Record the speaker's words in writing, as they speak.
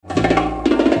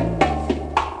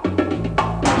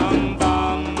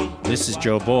This is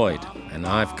Joe Boyd, and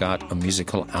I've got a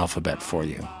musical alphabet for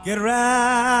you. Get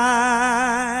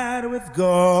right with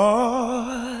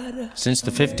God. Since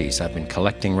the 50s, I've been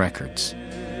collecting records.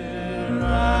 In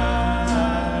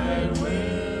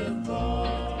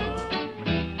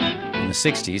the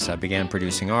 60s, I began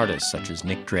producing artists such as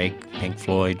Nick Drake, Pink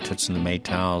Floyd, Toots and the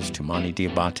Maytals, Toumani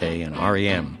Diabate, and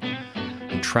R.E.M.,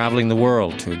 and traveling the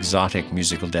world to exotic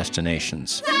musical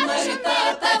destinations.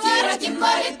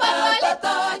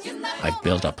 I've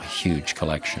built up a huge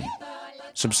collection.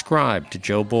 Subscribe to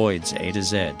Joe Boyd's A to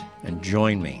Z and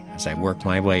join me as I work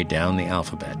my way down the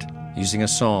alphabet, using a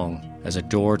song as a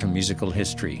door to musical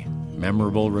history,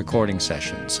 memorable recording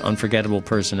sessions, unforgettable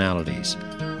personalities,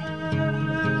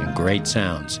 and great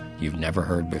sounds you've never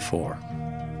heard before.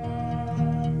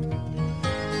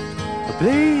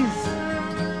 Please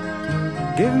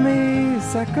give me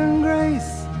second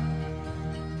grace.